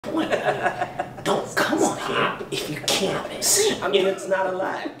point. Don't come on here if you can't sing. I mean, it's not a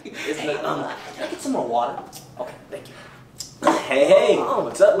lie. It's not a lie. Can I get some more water? Okay, thank you. Hey, Oh,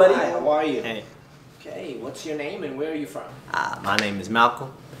 what's up, buddy? Hi, how are you? Hey. Okay, what's your name and where are you from? My name is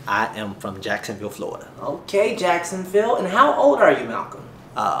Malcolm. I am from Jacksonville, Florida. Okay, Jacksonville. And how old are you, Malcolm?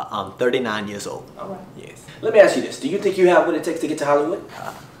 I'm 39 years old. All right. Yes. Let me ask you this. Do you think you have what it takes to get to Hollywood?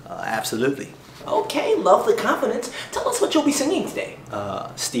 Absolutely. Okay, love the confidence. Tell us what you'll be singing today.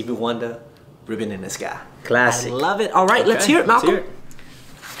 Stevie Wonder, Ribbon in the Sky. Classic. I love it. All right, let's hear it, Malcolm. Let's hear it.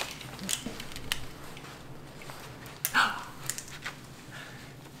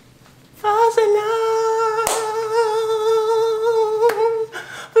 Falls alone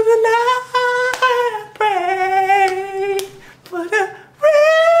with the night pray for the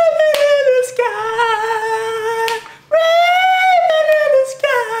ribbon in the sky, ribbon in the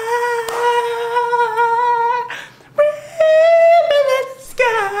sky, ribbon in the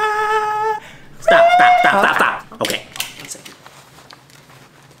sky. Stop. Okay. 1 second.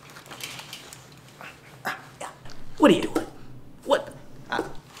 What are you doing? What?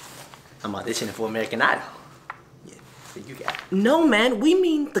 I'm auditioning for American Idol. Yeah, so you got it. No, man, we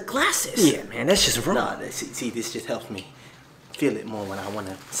mean the glasses. Yeah, man, that's just wrong. No, see, this just helps me feel it more when I want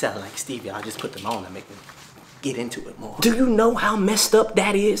to sound like Stevie. I'll just put them on and make me get into it more. Do you know how messed up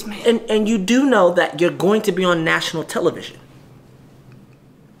that is, man? And you do know that you're going to be on national television.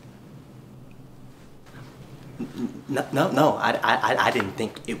 No, I didn't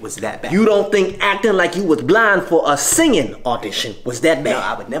think it was that bad. You don't think acting like you was blind for a singing audition was that bad? No,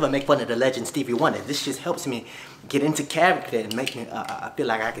 I would never make fun of the legend Stevie Wonder. This just helps me get into character and make me feel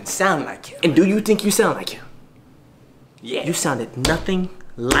like I can sound like him. And do you think you sound like him? Yeah. You sounded nothing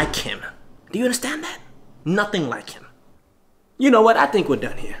like him. Do you understand that? Nothing like him. You know what? I think we're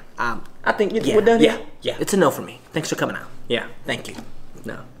done here. I think we're done here. Yeah. It's a no for me. Thanks for coming out. Yeah. Thank you.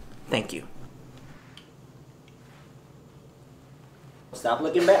 No. Thank you. Stop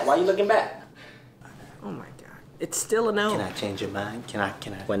looking back. Why are you looking back? Oh my God. It's still a no. Can I change your mind? Can I?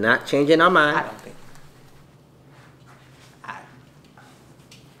 We're not changing our mind. I don't think.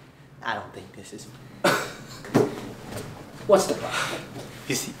 I don't think this is. What's the problem?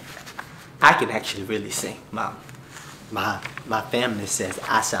 You see, I can actually really sing. My family says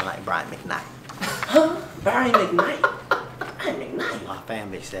I sound like Brian McKnight. Huh? Brian McKnight? Brian McKnight? My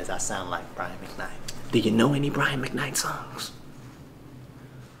family says I sound like Brian McKnight. Do you know any Brian McKnight songs?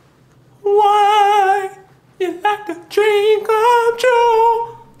 Why you like a dream come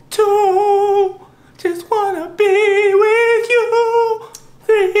true? Two, just wanna be with you.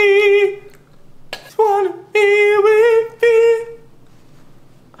 Three, just wanna be with me.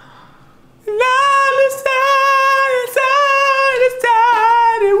 And I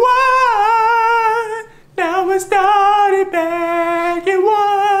decided one. Now we started back at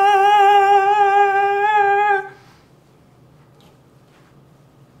one.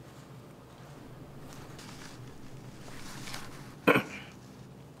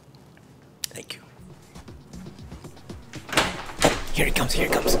 Thank you. Here it comes, here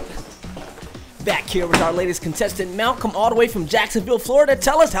it comes. Back here with our latest contestant, Malcolm, all the way from Jacksonville, Florida.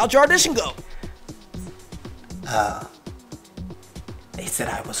 Tell us, how'd your audition go? They said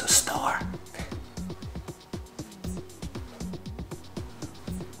I was a star.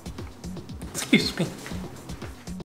 Excuse me.